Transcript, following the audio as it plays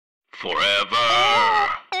Forever.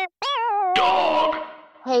 Dog.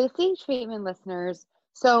 Hey, Seek Treatment listeners.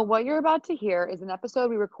 So, what you're about to hear is an episode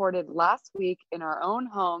we recorded last week in our own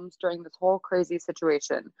homes during this whole crazy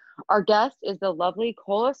situation. Our guest is the lovely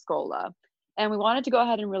Cola Scola, and we wanted to go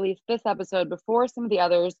ahead and release this episode before some of the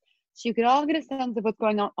others so you could all get a sense of what's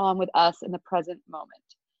going on with us in the present moment.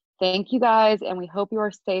 Thank you guys, and we hope you are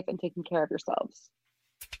safe and taking care of yourselves.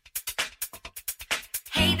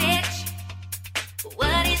 Hey bitch,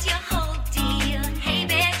 what is your whole deal? Hey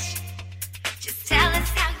bitch, just tell us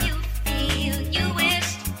how you feel. You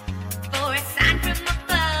wished for a sign from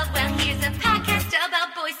above. Well, here's a podcast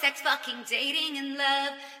about boy sex, fucking, dating, and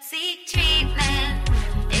love. Seek treatment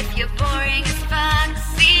if you're boring as fuck.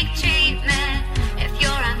 Seek treatment if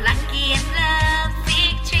you're unlucky in love.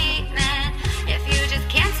 Seek treatment if you just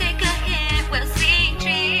can't take a hint. Well, seek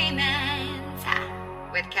treatment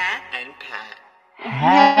with Kat And Pat.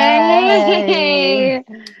 Hey!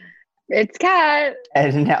 It's Kat.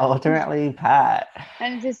 And ultimately, Pat.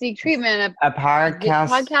 And to Seek Treatment, A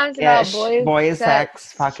podcast about boys,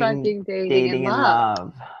 sex, fucking, shrinking, dating, and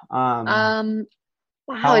love. Wow,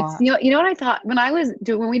 how- it's you know what I thought when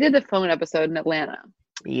we did the phone episode in Atlanta.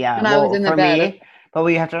 Yeah, when I was in the for bed. me, but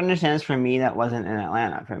what you have to understand is for me, that wasn't in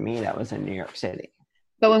Atlanta. For me, that was in New York City.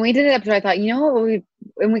 But when we did the episode, I thought, you know what,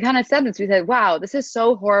 we kind of said this. We said, wow, this is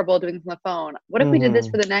so horrible doing this on the phone. What if we did this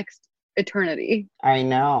for the next eternity? I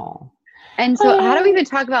know. And so how would you even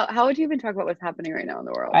talk about what's happening right now in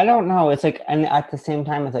the world? I don't know. It's like, and at the same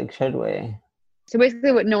time, it's like, should we? So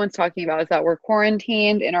basically what no one's talking about is that we're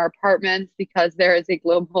quarantined in our apartments because there is a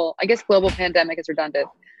global pandemic is redundant.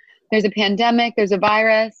 There's a pandemic, there's a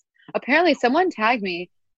virus. Apparently someone tagged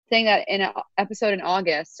me saying that in an episode in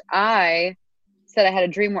August, I said I had a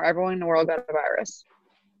dream where everyone in the world got a virus.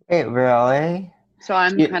 Wait, really? So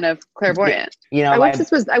I'm kind of clairvoyant. You know, I wish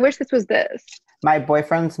this was this. My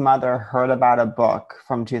boyfriend's mother heard about a book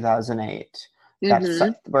from 2008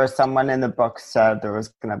 where someone in the book said there was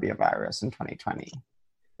going to be a virus in 2020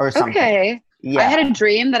 or something. Okay. Yeah. I had a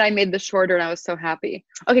dream that I made this shorter and I was so happy.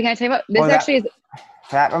 Okay, can I tell you what?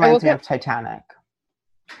 That reminds me of Titanic.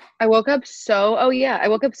 I woke up so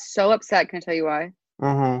upset. Can I tell you why?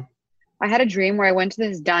 Mm-hmm. I had a dream where I went to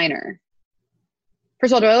this diner.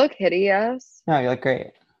 First of all, do I look hideous? No, you look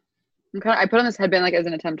great. I put on this headband like as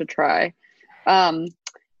an attempt to try. I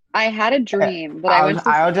had a dream that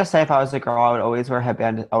I would just say if I was a girl, I would always wear a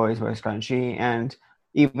headband, always wear a scrunchie, and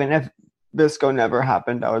even if Visco never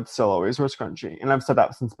happened, I would still always wear scrunchie. And I've said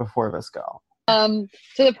that since before Visco. So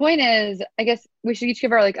the point is, I guess we should each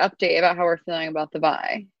give our update about how we're feeling about the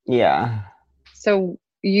vi. Yeah. So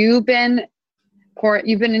you've been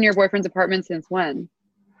in your boyfriend's apartment since when?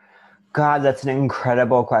 God, that's an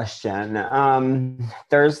incredible question.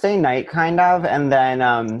 Thursday night, kind of, and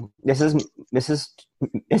then this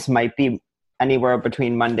might be anywhere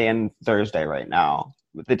between Monday and Thursday right now,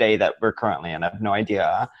 the day that we're currently in. I have no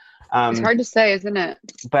idea. It's hard to say, isn't it?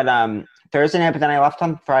 But Thursday night, but then I left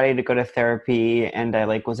on Friday to go to therapy, and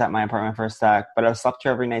I was at my apartment for a sec. But I've slept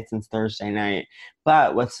here every night since Thursday night.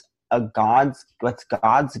 But God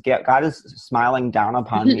is smiling down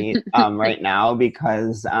upon me right now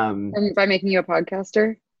because by making you a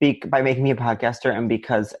podcaster? By making me a podcaster, and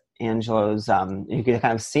because Angelo's you can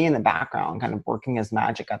kind of see in the background kind of working his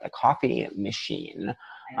magic at the coffee machine.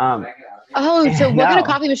 So what kind of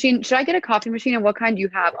coffee machine? Should I get a coffee machine, and what kind do you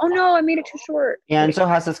have? Oh no, I made it too short. Angelo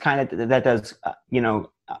has this kind of that does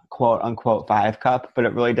quote unquote 5 cup, but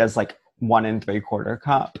it really does like 1 3/4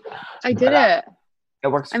 cup. I did it. It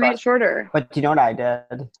works. I made it shorter. But do you know what I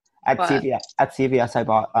did? At what? CVS, I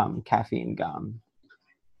bought caffeine gum.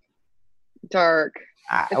 Dark.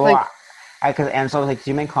 Because Angelo was like, "Do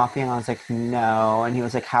you make coffee?" And I was like, "No." And he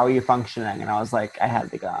was like, "How are you functioning?" And I was like, "I had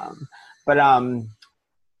the gum." But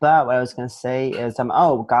what I was gonna say is,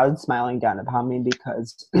 God's smiling down upon me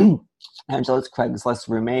because Angelo's Craigslist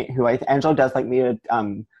roommate, who Angelo does like me to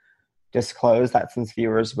disclose that since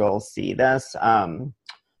viewers will see this.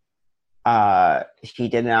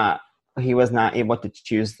 He was not able to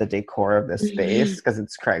choose the decor of this space because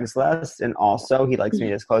it's Craigslist, and also he likes me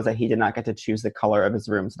to disclose that he did not get to choose the color of his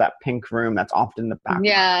room. So that pink room that's often in the back.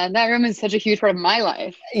 Yeah, that room is such a huge part of my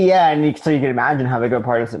life. Yeah, and so you can imagine how big a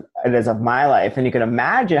part it is of my life, and you can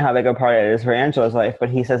imagine how big a part it is for Angelo's life. But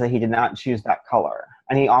he says that he did not choose that color,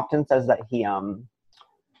 and he often says that he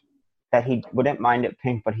wouldn't mind it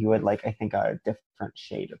pink, but he would like, I think, a different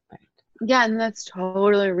shade of pink. Yeah, and that's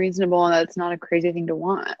totally reasonable, and that's not a crazy thing to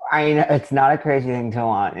want. I know it's not a crazy thing to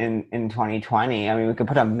want in 2020. I mean, we could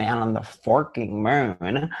put a man on the forking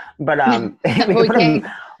moon, but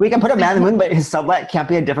we can put a man on the moon, but his sublet can't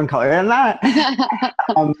be a different color than that.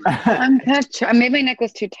 I made my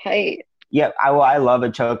necklace too tight. Yeah, I love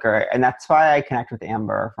a choker, and that's why I connect with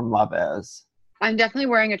Amber from Love Is. I'm definitely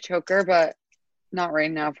wearing a choker, but not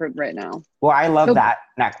right now. Well, I love So- that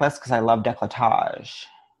necklace because I love décolletage.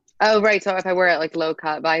 Oh, right. So if I wear it like low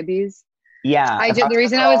cut vibes. Yeah, I if did. was The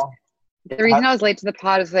reason a girl- I was late to the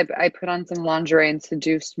pod is I put on some lingerie and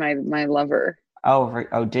seduced my lover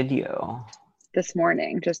Oh, did you? this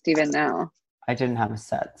morning, just even now. I didn't have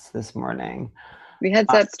sets this morning. We had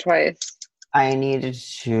sets twice, I needed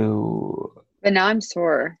to. but now I'm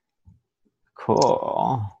sore.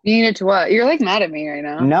 Cool. You needed to what? You're like mad at me right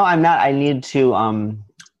now. No, I'm not. I need to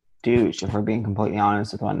douche if we're being completely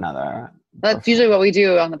honest with one another. That's usually what we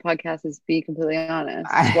do on the podcast is be completely honest.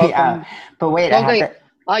 Yeah, but wait,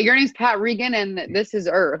 your name's Pat Regan and this is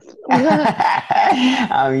Earth.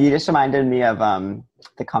 You just reminded me of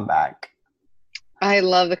the comeback. I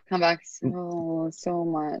love the comeback so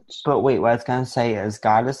much. But wait, what I was gonna say is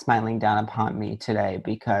God is smiling down upon me today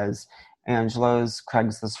because Angelo's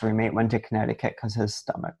Craigslist roommate went to Connecticut because his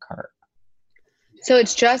stomach hurt. So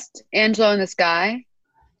it's just Angelo and this guy?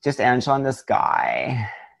 Just Angelo and this guy.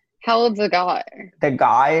 How old's the guy? The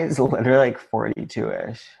guy is literally like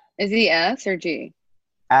 42-ish. Is he S or G?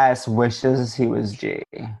 S wishes he was G.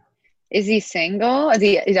 Is he single? Is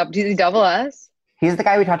he double S? He's the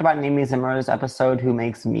guy we talked about in Amy Zimmer's episode who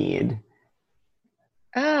makes mead.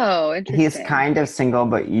 Oh, interesting. He's kind of single,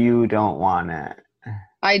 but you don't want it.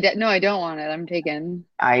 No, I don't want it. I'm taken.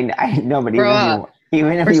 I know, but Grow up.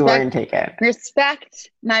 even if you weren't taken.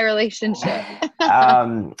 Respect my relationship.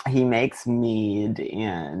 He makes mead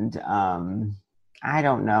and I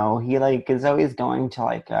don't know. He like is always going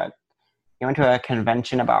to he went to a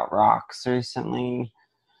convention about rocks recently.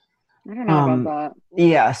 I don't know about that.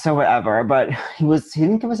 Yeah, so whatever. But he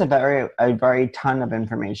didn't give us a very ton of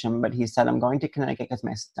information, but he said, I'm going to Connecticut because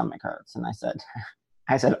my stomach hurts. And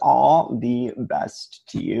I said, all the best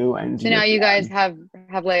to you. And so now you guys have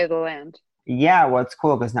lay of the land. Yeah, well, it's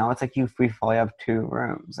cool because now it's like we fully have 2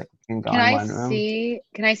 rooms. Like we can go in one room.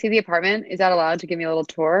 Can I see the apartment? Is that allowed to give me a little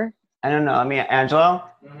tour? I don't know. I mean, Angelo,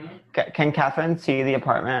 can Catherine see the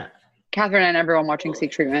apartment? Catherine and everyone watching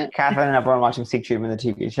Seek Treatment. Catherine and everyone watching Seek Treatment,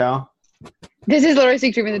 the TV show. This is literally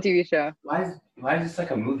Seek Treatment, the TV show. Why is this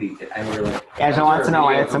like a movie? Angelo wants to know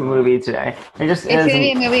why it's a movie today. It's gonna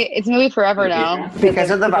be a movie. It's a movie forever now. Because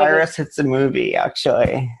of the virus, it's a movie,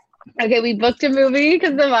 actually. Okay, we booked a movie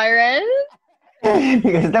because of the virus.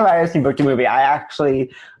 Because of the virus, we booked a movie. I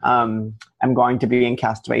actually am going to be in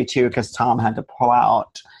Castaway 2 because Tom had to pull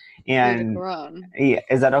out. And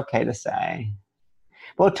is that okay to say?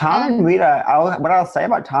 Well, Tom and Rita, what I'll say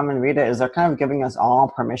about Tom and Rita is they're kind of giving us all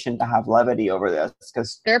permission to have levity over this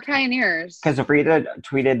because they're pioneers. Because Rita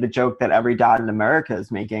tweeted the joke that every dad in America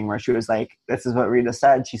is making, where she was like, "This is what Rita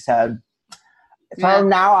said." She said, "From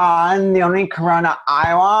now on, the only Corona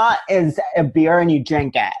I want is a beer and you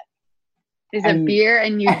drink it." Is a beer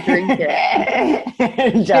and you drink it.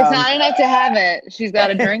 It's not enough to have it. She's got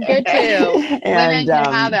to drink it too. Women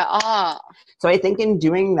can have it all. So I think in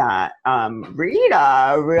doing that,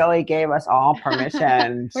 Rita really gave us all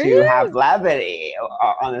permission to have levity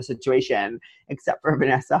on the situation, except for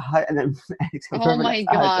Vanessa Hudgens. Oh my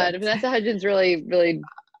God. Vanessa Hudgens really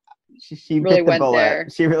she really bit the went bullet. there.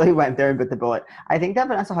 She really went there and bit the bullet. I think that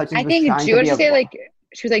Vanessa Hudgens I think June,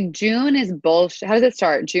 she was like, June is bullshit. How does it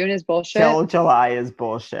start? June is bullshit? Till July is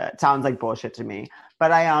bullshit. Sounds like bullshit to me.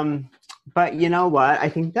 But but you know what? I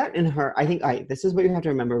think that this is what you have to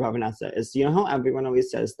remember about Vanessa is, you know how everyone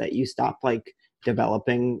always says that you stop like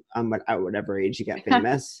developing at whatever age you get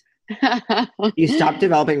famous? You stop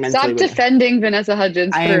developing mentally. Stop defending Vanessa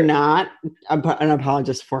Hudgens. I am not an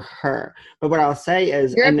apologist for her. But what I'll say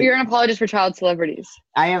is you're an apologist for child celebrities.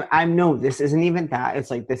 I'm no, this isn't even that.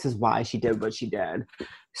 It's like this is why she did what she did.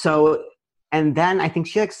 So and then I think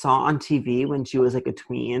she like saw on TV when she was like a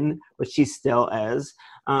tween, which she still is,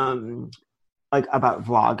 like about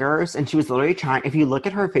vloggers. And she was literally trying, if you look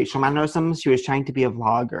at her facial mannerisms, she was trying to be a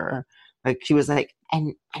vlogger. Like she was like,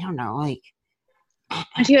 and I don't know, like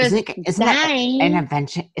she was isn't that an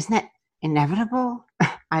invention? Isn't that inevitable?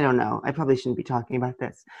 I don't know. I probably shouldn't be talking about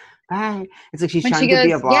this. Bye. It's like she's trying to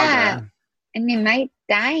be a vlogger. Yeah. And they might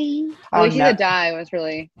die. The way she said die was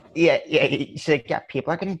really... Yeah. She's like, yeah,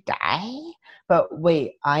 people are going to die? But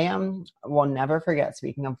wait, will never forget,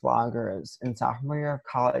 speaking of vloggers, in sophomore year of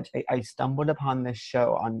college, I stumbled upon this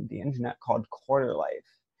show on the internet called Quarter Life.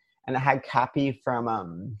 and it had Cappy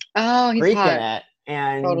from Oh, he's Greek in hot. it,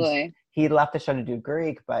 and Totally. he left the show to do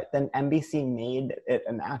Greek, but then NBC made it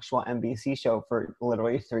an actual NBC show for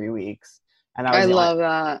literally 3 weeks, and I love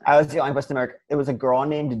that. I was the only person in America. It was a girl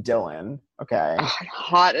named Dylan. Okay.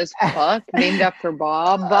 Hot as fuck. Named after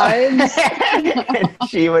Bob vibes. And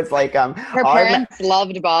she was like Her parents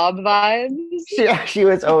loved Bob vibes. she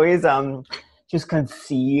was always she was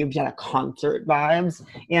conceived at a concert vibes,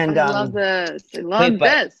 and I love this. I love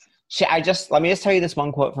this. let me just tell you this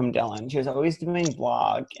one quote from Dylan. She was always doing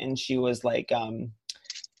vlog, and she was like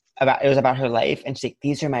it was about her life, and she's like,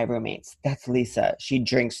 these are my roommates. That's Lisa. She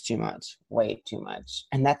drinks too much, way too much,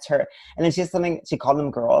 and that's her. And then she has something. She called them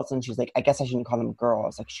girls, and she's like, I guess I shouldn't call them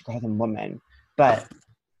girls. Like, she called them women. But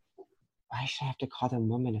why should I have to call them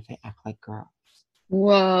women if they act like girls?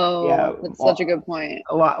 Whoa. Yeah, That's such a good point.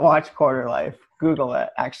 Watch Quarter Life. Google it.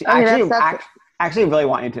 Actually, that's- actually, really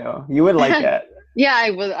want you to. You would like it. Yeah,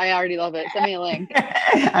 I already love it. Send me a link.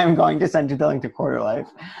 I'm going to send you the link to Quarter Life.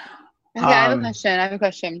 Okay, I have a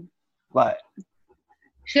question. What?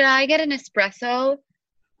 Should I get an espresso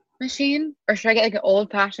machine, or should I get like an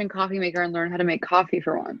old-fashioned coffee maker and learn how to make coffee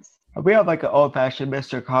for once? We have like an old-fashioned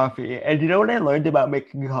Mr. Coffee, and you know what I learned about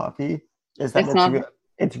making coffee is that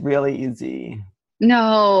it's really easy.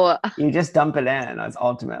 No. You just dump it in. That's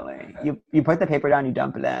ultimately you put the paper down, you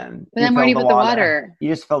dump it in. But then where do you put the water? You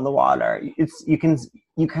just fill the water.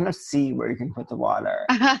 You kind of see where you can put the water,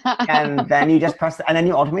 and then you just and then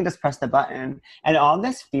you ultimately just press the button. And all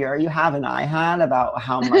this fear you have and I had about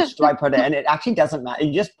how much do I put it in, it actually doesn't matter.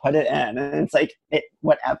 You just put it in, and it's like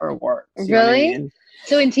whatever works. You know what I mean?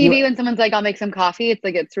 So in TV, when someone's like, I'll make some coffee, it's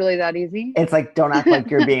like, it's really that easy? It's like, don't act like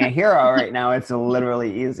you're being a hero right now. It's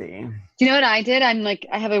literally easy. Do you know what I did? I'm like,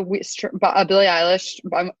 I have a Billie Eilish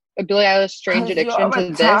strange addiction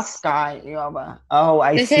to this. Guy.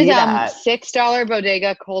 I this see is that. $6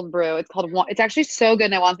 Bodega cold brew. It's actually so good,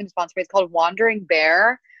 and I want them to sponsor me. It's called Wandering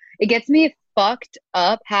Bear. It gets me fucked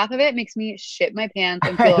up. Half of it makes me shit my pants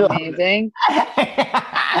and feel amazing.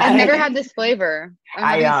 I've never had this flavor.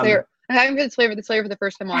 I'm having this flavor for the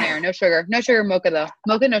first time on air. No sugar mocha though.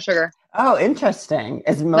 Mocha, no sugar. Oh, interesting.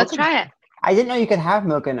 Is mocha? Let's try it. I didn't know you could have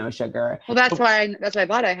mocha no sugar. Well, that's why I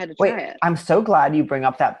bought it. I had to try it. I'm so glad you bring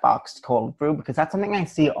up that boxed cold brew, because that's something I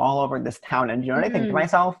see all over this town. And you know what I think to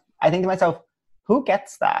myself? I think to myself, who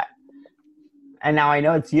gets that? And now I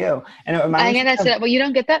know it's you. And it reminds me. Well, you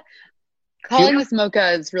don't get that. Calling this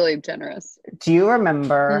mocha is really generous. Do you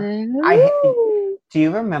remember? Do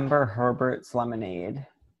you remember Herbert's Lemonade?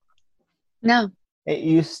 No. It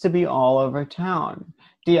used to be all over town.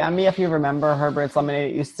 DM me if you remember Herbert's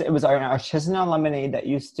Lemonade. It was our artisanal lemonade that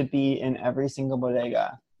used to be in every single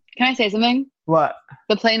bodega. Can I say something? What?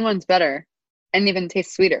 The plain one's better and even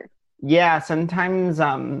tastes sweeter. Yeah, sometimes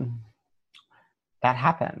that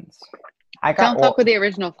happens. Don't fuck with the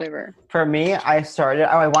original flavor. For me, I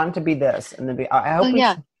wanted to be this. And I hope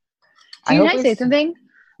Can I say something?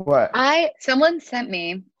 What? Someone sent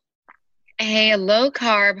me a low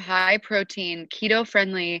carb, high protein, keto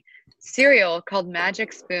friendly cereal called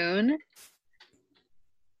Magic Spoon.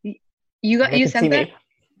 You sent that?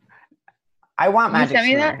 I want Magic Spoon.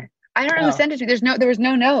 You sent me that? I don't know who sent it to. There was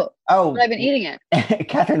no note. Oh, but I've been eating it.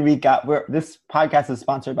 Catherine, this podcast is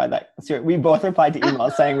sponsored by that. We both replied to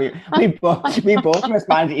emails saying we both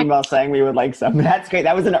responded to emails saying we would like some. That's great.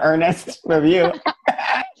 That was an earnest review.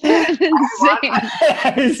 That's insane.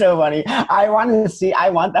 That is so funny. I want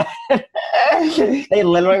that.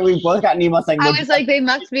 We both got an email saying. I was like, they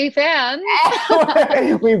must be fans.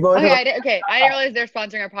 We both. I didn't realize they're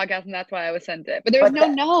sponsoring our podcast, and that's why I was sent it. But there was no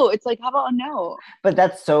note. It's like, how about a note? But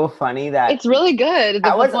that's so funny that it's really good.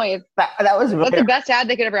 That's the point. That was really, that's the best ad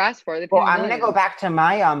they could ever ask for. Well, I'm gonna go back to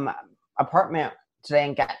my apartment today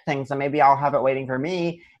and get things, and maybe I'll have it waiting for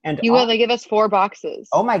me. And you will. They give us 4 boxes.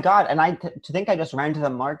 Oh my god! And I just ran to the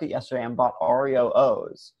market yesterday and bought Oreo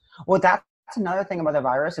O's. Well, that's another thing about the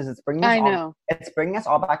virus is it's bringing us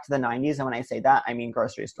all back to the 90s. And when I say that, I mean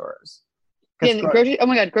grocery stores. Yeah, groceries. Oh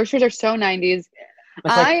my god, groceries are so 90s.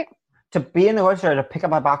 To be in the grocery store to pick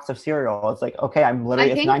up a box of cereal, it's like, okay, it's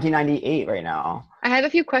 1998 right now. I have a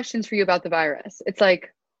few questions for you about the virus. It's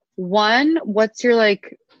like, 1, what's your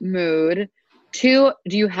mood? 2,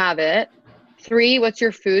 do you have it? 3, what's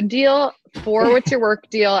your food deal? 4, what's your work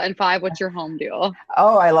deal? And 5, what's your home deal?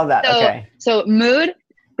 Oh, I love that. Okay. So mood,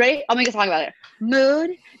 ready? I'll make a song about it.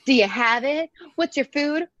 Mood, do you have it? What's your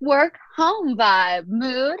food, work, home vibe?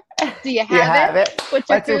 Mood, do you have it? What's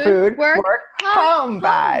your food, work, home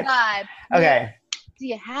vibe? Okay. Do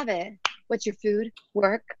you have it? What's your food,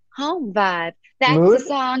 work, home vibe? That's Mood? the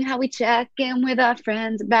song, how we check in with our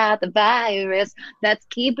friends about the virus that's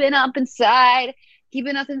keeping up inside.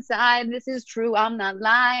 keeping us inside. This is true. I'm not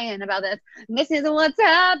lying about this. This is what's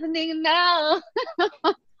happening now.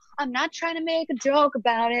 I'm not trying to make a joke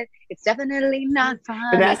about it. It's definitely not funny.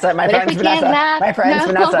 Vanessa, my But if friend's we can't Vanessa. laugh- My friend's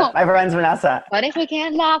No. Vanessa. My friend's Vanessa. But if we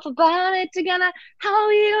can't laugh about it together, how are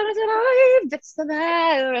we gonna survive? It's the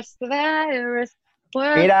virus, the virus.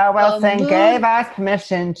 Rita Wilson mood. gave us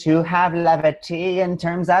permission to have levity in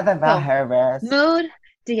terms of the virus. Mood,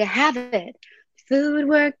 do you have it? Food,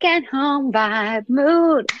 work, and home vibe.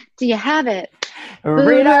 Mood, do you have it?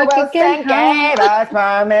 Rita work, Wilson and gave home. us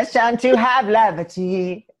permission to have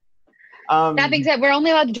levity. That being said, we're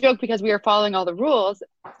only allowed to joke because we are following all the rules,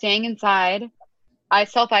 staying inside,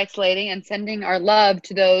 self-isolating, and sending our love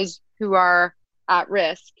to those who are at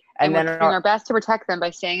risk. And we're doing our best to protect them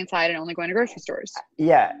by staying inside and only going to grocery stores.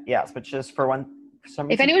 Yes, but just for some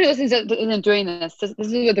If reason. anyone who listens isn't doing this is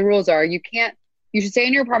what the rules are. You should stay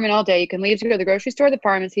in your apartment all day. You can leave to go to the grocery store, the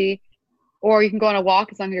pharmacy, or you can go on a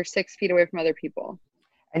walk as long as you're 6 feet away from other people.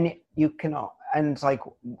 And you can, and like,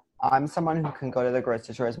 I'm someone who can go to the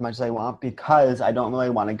grocery store as much as I want because I don't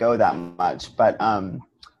really want to go that much. But,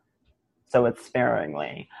 so it's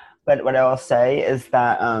sparingly. But what I will say is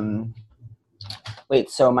that,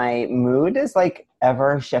 so my mood is like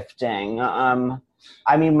ever shifting. I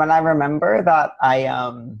mean, when I remember that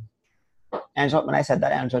Angela, when I said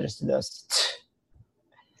that, Angela just did this.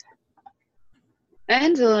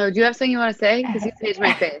 Angela, do you have something you want to say? Because you say it to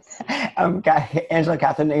my face. Angela,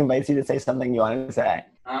 Catherine invites you to say something you want to say.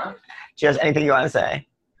 Huh? Do you have anything you want to say?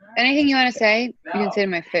 Anything you want to say, you can say to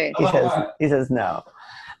my face. He says no.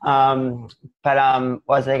 What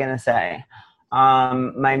was I gonna say?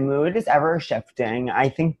 My mood is ever shifting. I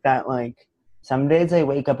think that like some days I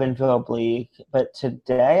wake up and feel bleak, but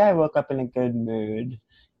today I woke up in a good mood.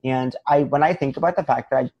 And when I think about the fact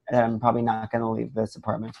that I'm probably not going to leave this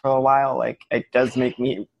apartment for a while, like it does make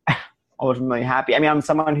me ultimately happy. I mean, I'm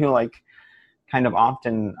someone who like kind of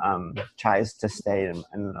often tries to stay in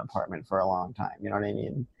an apartment for a long time. You know what I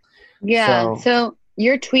mean? Yeah. So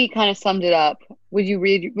your tweet kind of summed it up. Would you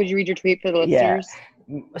read your tweet for the listeners?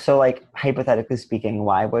 Yeah. So like hypothetically speaking,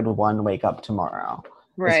 why would one wake up tomorrow?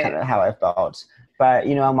 Right. That's kind of how I felt. But,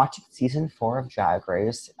 I'm watching season 4 of Drag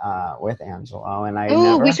Race with Angelo,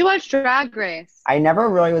 and we should watch Drag Race. I never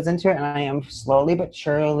really was into it, and I am slowly but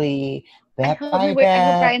surely I hope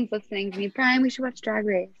Brian's listening to me. Brian, we should watch Drag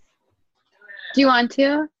Race. Do you want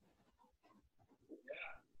to?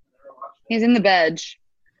 He's in the bed.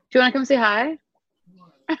 Do you want to come say hi?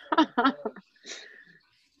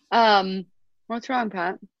 What's wrong,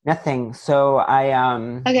 Pat? Nothing. So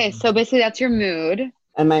Okay, so basically that's your mood.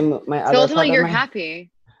 And my So other ultimately you're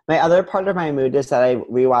happy. My other part of my mood is that I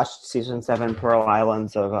rewatched season 7 Pearl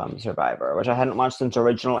Islands of Survivor, which I hadn't watched since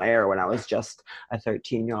original air when I was just a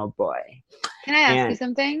 13-year-old boy. Can I ask you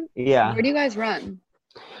something? Yeah. Where do you guys run?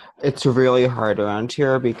 It's really hard around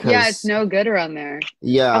here because it's no good around there.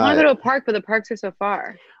 Yeah. I want to go to a park, but the parks are so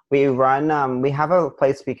far. We run, we have a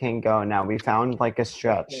place we can go now. We found like a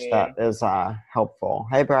stretch that is helpful.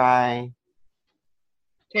 Hey, Bri. I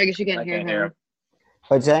guess you can't hear him.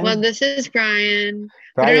 What's that? Well, this is Brian.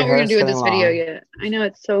 Bri, I don't know what we're your going to do with hair's this video getting yet. I know,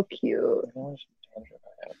 it's so cute.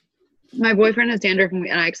 My boyfriend has dandruff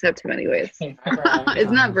and I accept him anyways. Isn't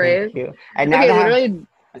that brave? Thank you. And now Okay, to have- literally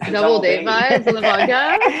double date vibes on the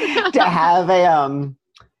podcast. to have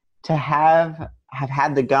to have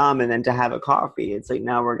had the gum and then to have a coffee. It's like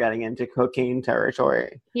now we're getting into cocaine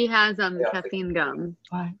territory. He has caffeine gum.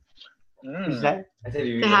 What? Is that?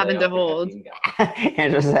 To have and to hold.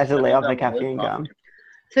 And just had to lay off the caffeine gum.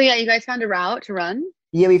 So yeah, you guys found a route to run?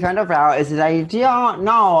 Yeah, we found a route. Is it ideal?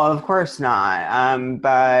 No, of course not.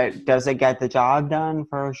 But does it get the job done?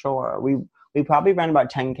 For sure. We probably ran about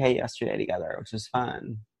 10K yesterday together, which was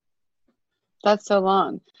fun. That's so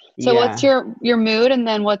long. So Yeah. what's your mood, and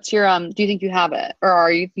then what's your do you think you have it, or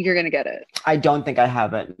are you're gonna get it? I don't think I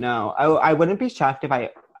have it. No, I wouldn't be shocked if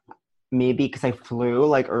maybe because I flew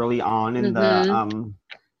like early on in the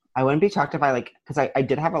I wouldn't be shocked if because I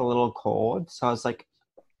did have a little cold, so I was like,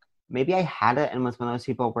 maybe I had it and was one of those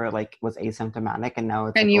people where like was asymptomatic and now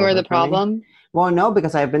it's And like, you were the over for me. problem? Well, no,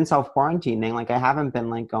 because I've been self-quarantining. Like I haven't been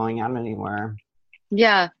like going out anywhere.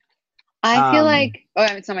 Yeah. I feel like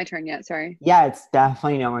it's not my turn yet, sorry. Yeah, it's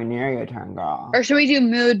definitely nowhere near your turn, girl. Or should we do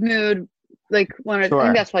mood like one or Sure. I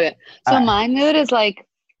think that's probably it. So my mood is like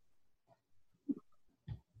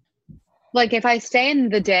if I stay in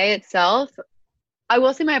the day itself, I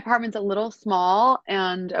will say my apartment's a little small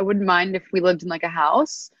and I wouldn't mind if we lived in like a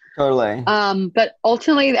house. Totally. But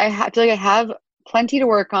ultimately I feel like I have plenty to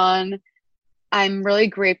work on. I'm really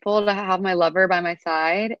grateful to have my lover by my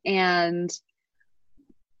side, and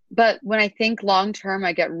But when I think long term,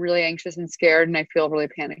 I get really anxious and scared and I feel really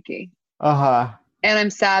panicky. Uh-huh. And I'm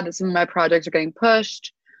sad that some of my projects are getting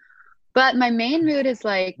pushed. But my main mood is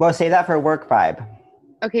like, Well, say that for work vibe.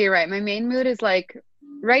 okay, you're right. My main mood is like,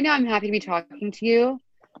 right now I'm happy to be talking to you,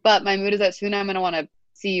 but my mood is that soon I'm going to want to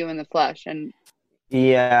see you in the flesh. And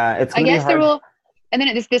Yeah, it's I gonna be guess there hard. will, and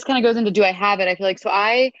then this kind of goes into, do I have it? I feel like, so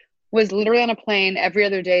I was literally on a plane every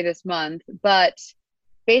other day this month, but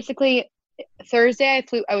basically Thursday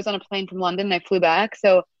I was on a plane from London and I flew back.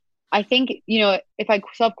 So I think, if I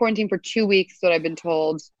self-quarantine for 2 weeks, is what I've been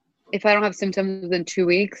told, if I don't have symptoms within 2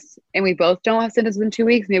 weeks and we both don't have symptoms within 2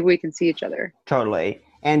 weeks, maybe we can see each other. Totally.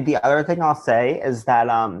 And the other thing I'll say is that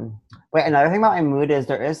another thing about my mood is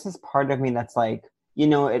there is this part of me that's like,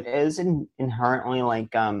 it is inherently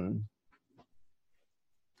like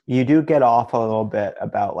you do get off a little bit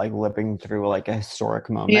about like living through like a historic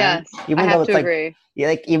moment. Yes, Even I though have it's to like agree. yeah,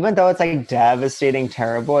 like even though it's like devastating,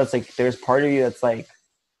 terrible, it's like there's part of you that's like,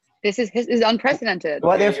 This is unprecedented.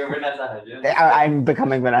 well, Okay, you're Vanessa Hudgens. I'm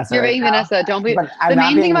becoming Vanessa. You're right being now. Vanessa. Don't be. But I'm The not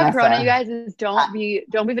main being thing about Vanessa. Corona, you guys, is don't be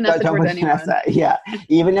Vanessa Don't towards be anyone. Vanessa. Yeah,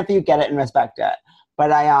 even if you get it and respect it.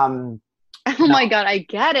 But Oh my God, I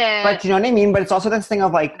get it. But you know what I mean. But it's also this thing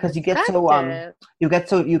of like, because you get so Respect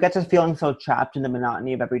it. you get to feeling so trapped in the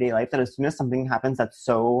monotony of everyday life that as soon as something happens that's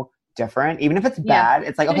so different, even if it's Yeah. bad,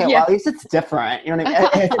 it's like, okay, Yeah. well, at least it's different. You know what I mean?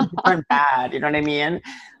 It's different bad. You know what I mean?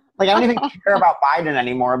 Like, I don't even care about Biden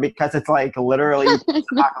anymore because it's like literally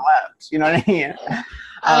apocalypse. You know what I mean?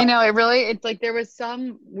 I know it's like there was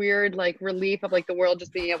some weird like relief of like the world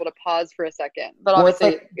just being able to pause for a second, but Well, it's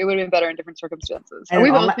obviously like- it would have been better in different circumstances. And Are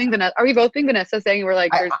we all both my- being Vanessa? Are we both being Vanessa saying we're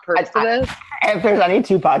like there's purpose to this? If there's any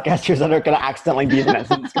two podcasters that are going to accidentally be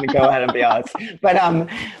Vanessa, I'm just going to go ahead and be us.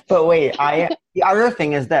 But wait, the other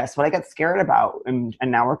thing is this: what I get scared about, and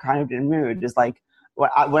now we're kind of in mood, is like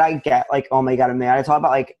what I get like, oh my God, I'm mad. It's all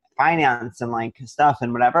about like finance and like stuff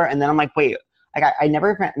and whatever, and then I'm like, wait. Like I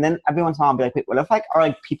never, and then every once in a while I'll be like, wait, what if like are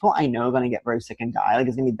like people I know going to get very sick and die? Like,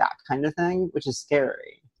 it's going to be that kind of thing, which is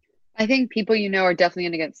scary. I think people are definitely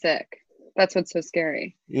going to get sick. That's what's so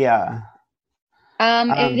scary. Yeah.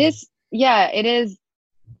 It is. Yeah, it is.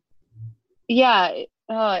 Yeah,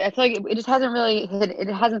 I feel like it just hasn't really hit. It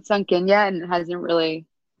hasn't sunk in yet, and it hasn't really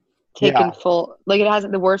taken full. Like it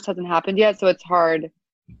hasn't. The worst hasn't happened yet, so it's hard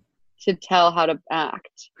to tell how to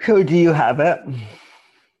act. So do you have it?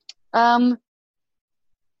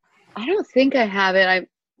 I don't think I have it.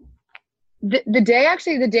 The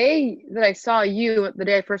day that I saw you, the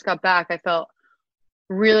day I first got back, I felt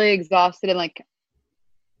really exhausted and like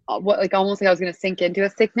almost like I was going to sink into a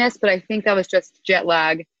sickness, but I think that was just jet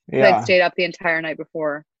lag. Yeah. I'd stayed up the entire night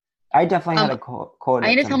before. I definitely had a cold.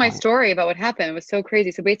 I need to tell my story about what happened. It was so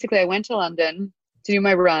crazy. So basically I went to London to do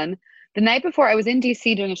my run. The night before, I was in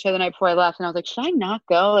DC doing a show the night before I left, and I was like, should I not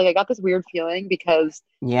go? Like, I got this weird feeling because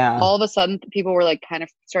all of a sudden people were like kind of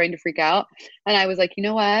starting to freak out. And I was like, you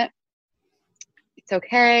know what? It's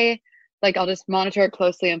okay. Like, I'll just monitor it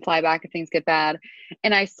closely and fly back if things get bad.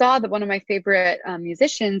 And I saw that one of my favorite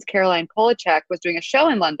musicians, Caroline Polachek, was doing a show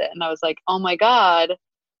in London. And I was like, oh my God,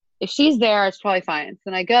 if she's there, it's probably fine. So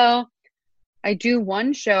then I go, I do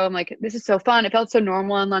one show. I'm like, this is so fun. It felt so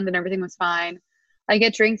normal in London. Everything was fine. I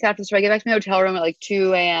get drinks after, so I get back to my hotel room at like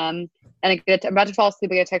 2 a.m. and I'm about to fall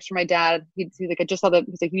asleep. I get a text from my dad. He's like, I just saw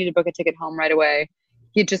he's like, you need to book a ticket home right away.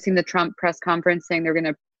 He had just seen the Trump press conference saying they're going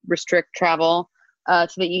to restrict travel to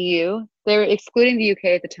the EU. They were excluding the UK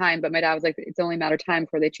at the time, but my dad was like, it's only a matter of time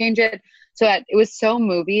before they change it. So it was so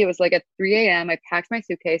movie. It was like at 3 a.m. I packed my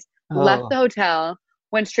suitcase, left the hotel,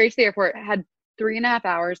 went straight to the airport, had 3.5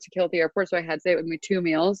 hours to kill at the airport. So I had to stay with me 2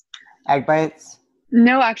 meals. Egg bites?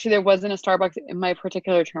 No, actually, there wasn't a Starbucks in my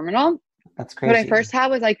particular terminal. That's crazy. What I first had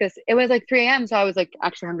was like this. It was like 3 a.m. So I was like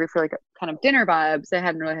actually hungry for like kind of dinner vibes. I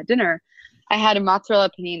hadn't really had dinner. I had a mozzarella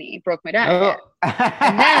panini, broke my diet. And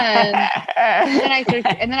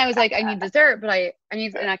then I was like, I need dessert, but I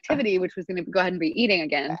need an activity, which was going to go ahead and be eating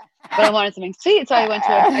again. But I wanted something sweet. So I went to,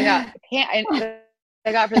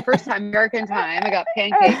 I got for the first time, American time, I got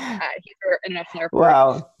pancakes at Heathrow International Airport.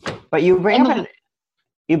 Wow. But you bring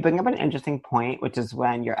up an interesting point, which is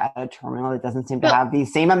when you're at a terminal that doesn't seem to have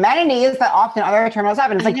these same amenities that often other terminals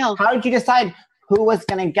have. And it's like, how did you decide who was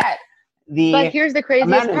going to get the But here's the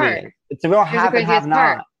craziest part. It's a real have and have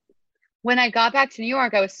not. When I got back to New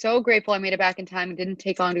York, I was so grateful I made it back in time. It didn't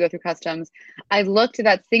take long to go through customs. I looked at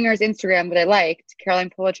that singer's Instagram that I liked,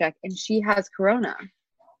 Caroline Polachek, and she has corona.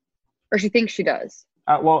 Or she thinks she does.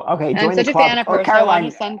 Well, okay. I'm such a fan of her, so I want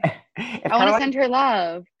to send her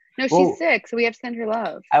love. No, she's sick, so we have to send her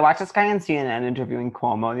love. I watched this guy on CNN interviewing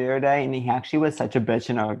Cuomo the other day, and he actually was such a bitch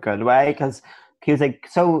in a good way, because he was like,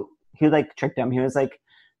 tricked him. He was like,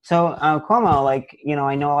 So Cuomo, like,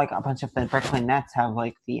 I know like a bunch of the Brooklyn Nets have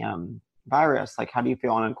like the virus. Like, how do you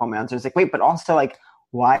feel? And Cuomo answers like, wait, but also like,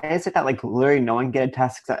 why is it that like literally no one can get a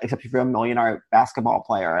test except if you're a millionaire basketball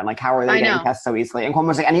player? And like, how are they getting tests so easily? And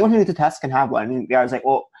Cuomo's like, anyone who needs a test can have one. And the guy's like,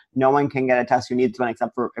 well, no one can get a test who needs one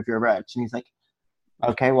except for if you're rich. And he's like,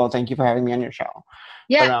 okay, well, thank you for having me on your show.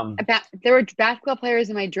 Yeah, but, there were basketball players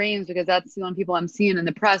in my dreams because that's the only people I'm seeing in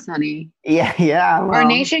the press, honey. Yeah. Well, our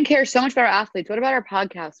nation cares so much about our athletes. What about our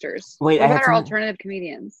podcasters? Wait, what about our alternative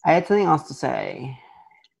comedians? I had something else to say.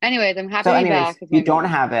 Anyways, I'm happy to be back. You don't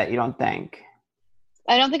have it. You don't think?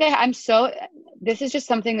 I don't think I'm so. This is just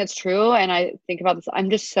something that's true, and I think about this. I'm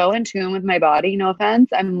just so in tune with my body. No offense,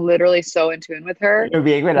 I'm literally so in tune with her. You're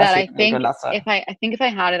being Vanessa, that I think if I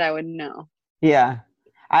had it, I would know. Yeah.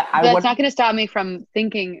 That's not going to stop me from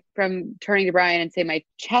turning to Brian and say my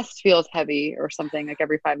chest feels heavy or something like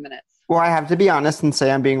every 5 minutes. Well, I have to be honest and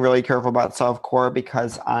say I'm being really careful about self-core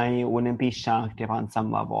because I wouldn't be shocked if on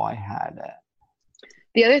some level I had it.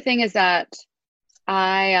 The other thing is that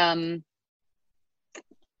I'm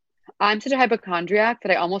such a hypochondriac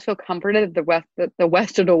that I almost feel comforted that the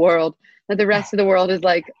rest of the world is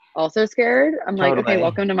like also scared. I'm totally. Like, okay,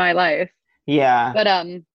 welcome to my life. Yeah.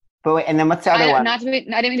 But wait, and then what's the other one? I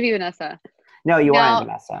didn't mean to be Vanessa. No, you aren't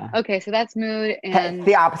Vanessa. Okay, so that's mood and...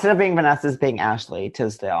 The opposite of being Vanessa is being Ashley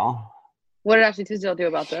Tisdale. What did Ashley Tisdale do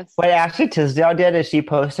about this? What Ashley Tisdale did is she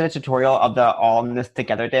posted a tutorial of the All in This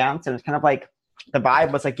Together dance, and it's kind of like, the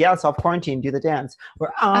vibe was like, yeah, self-quarantine, do the dance.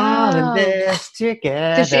 We're all in this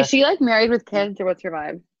together. Is she like married with kids, or what's her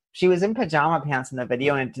vibe? She was in pajama pants in the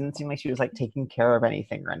video, and it didn't seem like she was like taking care of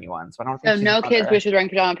anything or anyone. So I don't think. So no kids, but she's wearing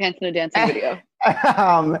pajama pants in a dancing video.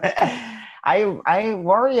 I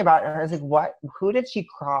worry about her. I was like, what? Who did she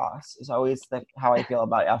cross? Is always how I feel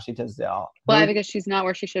about Ashley Tisdale. Why? Because she's not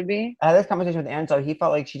where she should be. I had this conversation with Anzo. He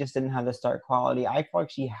felt like she just didn't have the star quality. I felt like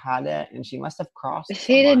she had it, and she must have crossed.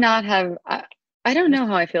 She did not have. I don't know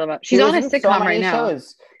how I feel about. She's on a sitcom right now.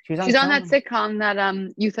 She's on that sitcom that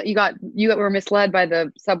you were misled by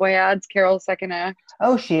the Subway ads. Carol's second act.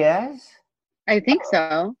 Oh, she is? I think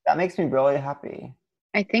so. That makes me really happy.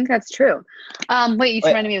 I think that's true. Wait, you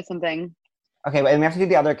reminded me of something. Okay, but we have to do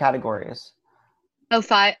the other categories. Oh,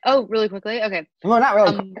 5. Oh, really quickly. Okay. Well, not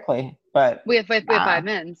really quickly, but we have 5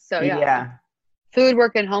 minutes. So yeah. Food,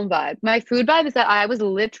 work, and home vibe. My food vibe is that I was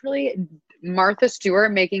literally Martha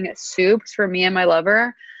Stewart making soups for me and my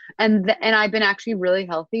lover. And I've been actually really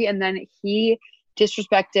healthy. And then he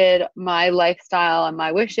disrespected my lifestyle and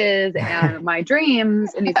my wishes and my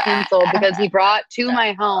dreams. And he's canceled because he brought to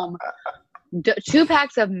my home 2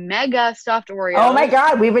 packs of mega stuffed Oreos. Oh my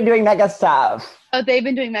God, we've been doing mega stuff. Oh, they've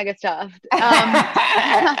been doing mega stuffed.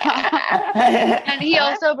 And he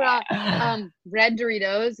also brought red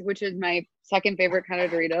Doritos, which is my second favorite kind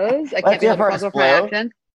of Doritos. I can't be able to puzzle for my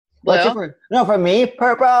accent. Blue. No, for me,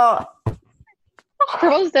 purple.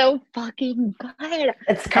 Purple's so fucking good.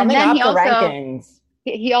 It's coming up the rankings.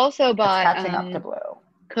 He also bought catching up to blue.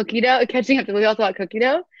 Cookie dough. Catching up to blue. He also bought cookie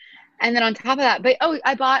dough. And then on top of that,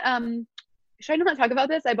 I bought should I not talk about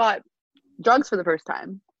this? I bought drugs for the first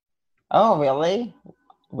time. Oh, really?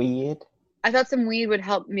 Weed? I thought some weed would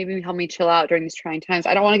help me chill out during these trying times.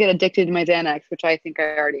 I don't want to get addicted to my Xanax, which I think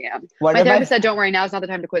I already am. My therapist said, don't worry, now's not the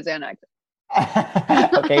time to quit Xanax.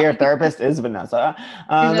 Okay, your therapist is Vanessa. She's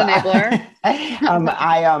an enabler.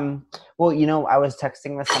 Well, I was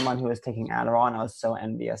texting with someone who was taking Adderall, and I was so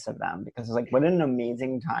envious of them because it's like, what an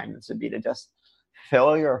amazing time this would be to just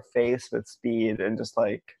fill your face with speed and just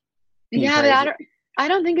like. Yeah, but I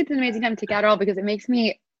don't think it's an amazing time to take Adderall because it makes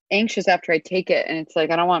me anxious after I take it, and it's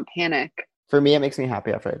like I don't want panic. For me, it makes me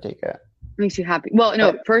happy after I take it. Makes you happy. Well,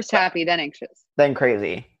 no, first happy, then anxious. Then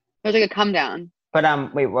crazy. There's like a come down. But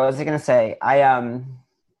wait, what was I gonna say? My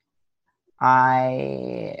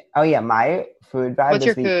food vibe. What's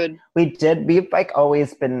your food? We've like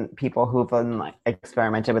always been people who've been like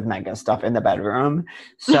experimented with mega stuff in the bedroom.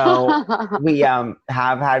 So we have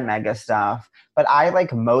had mega stuff, but I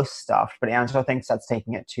like most stuff. But Angela thinks that's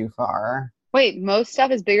taking it too far. Wait, most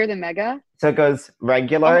stuff is bigger than mega? So it goes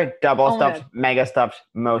regular, double stuffed, mega stuffed,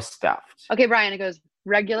 most stuffed. Okay, Brian, it goes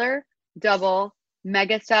regular, double,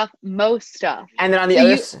 mega stuff, most stuff. And then on the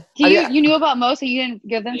other you knew about most, so you didn't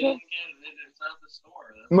give them to us?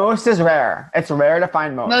 Most is rare. It's rare to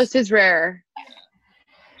find most. Most is rare.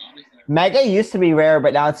 Mega used to be rare,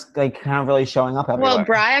 but now it's like kind of really showing up everywhere. Well,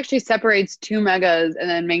 Bri actually separates 2 megas and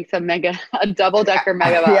then makes a double-decker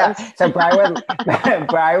mega box. Yeah, so Bri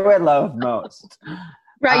would love most.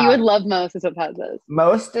 Bri, you would love most is what Pat says.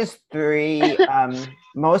 Most is 3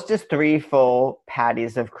 full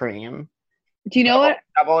patties of cream. Do you know what?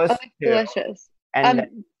 Double is 2. Delicious.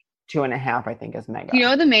 And 2.5, I think, is mega. You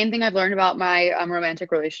know the main thing I've learned about my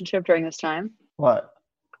romantic relationship during this time? What?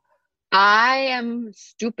 I am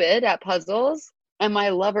stupid at puzzles, and my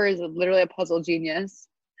lover is literally a puzzle genius.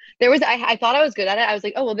 I thought I was good at it. I was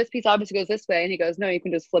like, oh, well, this piece obviously goes this way. And he goes, no, you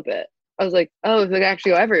can just flip it. I was like, oh, it can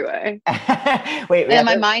actually go every way. Wait, And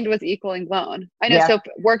my mind was equally blown. I know. Yeah. So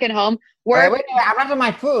work at home. wait, I'm not doing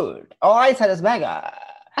my food. All I said is mega.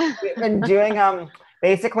 We've been doing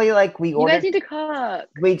basically like we You ordered. guys need to cook.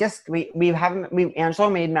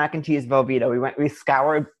 Angela made mac and cheese Velveeta. We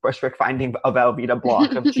scoured Bushwick finding a Velveeta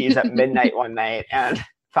block of cheese at midnight one night and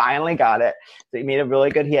finally got it. So he made a really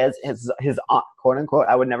good. He has his aunt, quote unquote.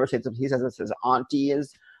 I would never say it's. He says it's his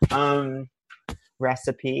auntie's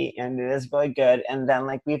recipe, and it is really good. And then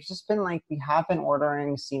like we have been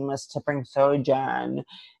ordering Seamless to bring Sojan,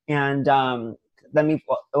 and then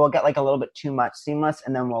we'll get like a little bit too much Seamless,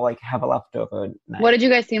 and then we'll like have a leftover night. What did you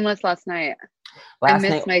guys Seamless last night? I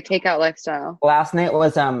missed my takeout lifestyle. Last night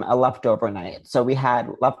was a leftover night, so we had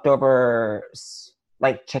leftover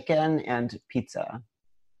like chicken and pizza.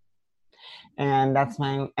 And that's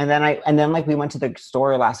and then like we went to the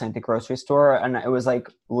store last night, the grocery store, and it was like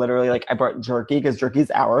literally like I brought jerky because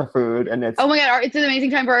jerky's our food, and it's oh my god, it's an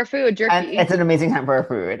amazing time for our food, jerky. And it's an amazing time for our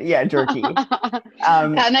food, yeah, jerky. Pat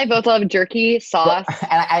and I both love jerky sauce,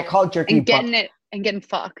 and I call jerky and getting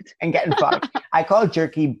fucked. I call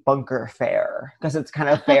jerky bunker fare because it's kind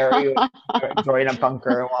of fair you enjoy in a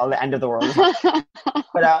bunker while the end of the world is happening.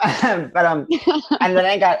 And then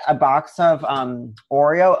I got a box of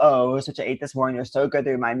Oreo O's, which I ate this morning. They're so good.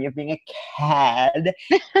 They remind me of being a kid.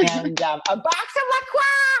 And a box of La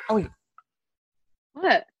Croix. Oh, wait.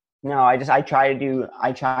 What? No, I try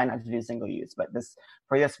not to do single use, but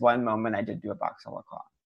for this one moment, I did do a box of La Croix.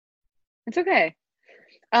 It's okay.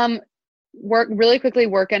 Work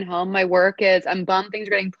and home. My work is, I'm bummed things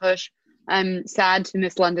are getting pushed. I'm sad to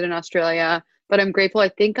miss London and Australia, but I'm grateful. I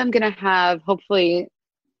think I'm going to have hopefully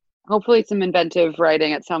some inventive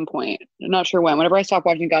writing at some point. I'm not sure when. Whenever I stop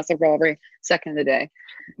watching Gossip Girl every second of the day.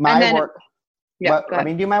 Let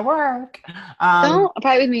me do my work. Don't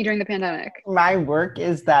fight with me during the pandemic. My work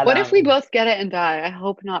is that. What if we both get it and die? I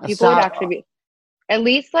hope not. People would actually be, at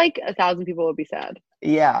least like 1,000 people would be sad.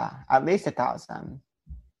 Yeah, at least 1,000.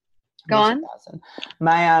 Go on.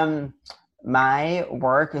 My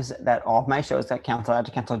work is that all of my shows got canceled. I had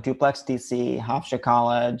to cancel Duplex DC, Hofstra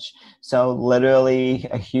College. So literally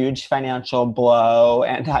a huge financial blow.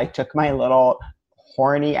 And I took my little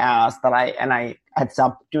horny ass I had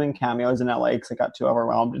stopped doing cameos in LA because I got too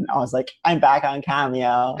overwhelmed. And I was like, I'm back on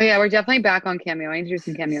Cameo. Oh yeah, we're definitely back on Cameo. I need to do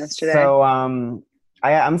some cameos today. So I'm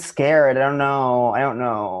scared. I don't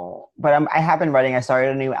know. But I have been writing. I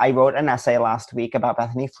wrote an essay last week about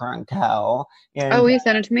Bethany Frankel. Oh, you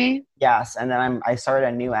sent it to me? Yes. And then I started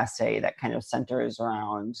a new essay that kind of centers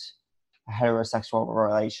around a heterosexual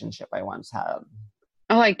relationship I once had.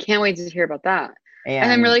 Oh, I can't wait to hear about that. And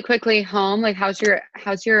then really quickly, home, like how your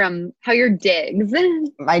digs?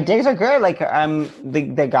 My digs are good. Like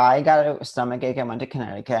the guy got a stomach ache and went to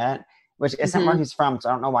Connecticut, which isn't where he's from, so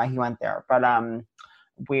I don't know why he went there. But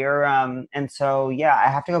we're and so yeah, I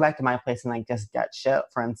have to go back to my place and like just get shit,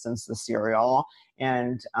 for instance the cereal.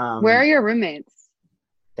 And where are your roommates?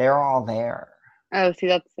 They're all there. Oh,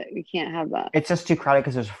 see, we can't have that. It's just too crowded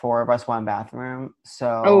because there's 4 of us, 1 bathroom.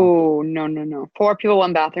 So oh no 4 people,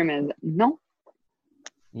 1 bathroom is no.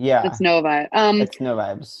 Yeah, it's no vibe. It's no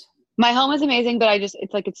vibes. My home is amazing, but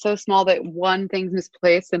it's so small that one thing's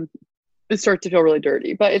misplaced and it starts to feel really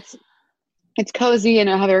dirty, but it's cozy and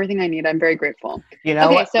I have everything I need. I'm very grateful. You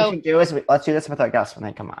know, what we should do is let's do this with our guests when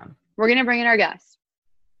they come on. We're going to bring in our guests.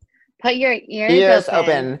 Put your ears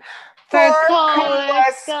open for Cola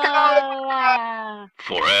Scola.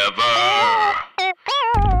 Forever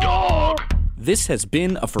Dog. This has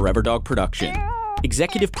been a Forever Dog production.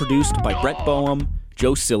 Executive produced by Brett Boehm,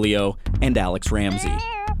 Joe Cilio, and Alex Ramsey.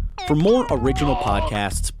 For more original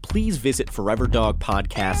podcasts, please visit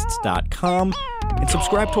foreverdogpodcasts.com and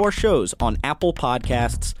subscribe to our shows on Apple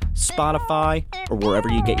Podcasts, Spotify, or wherever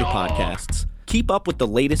you get your podcasts. Keep up with the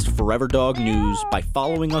latest Forever Dog news by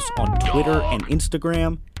following us on Twitter and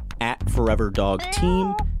Instagram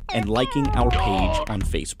 @ForeverDogTeam and liking our page on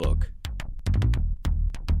Facebook.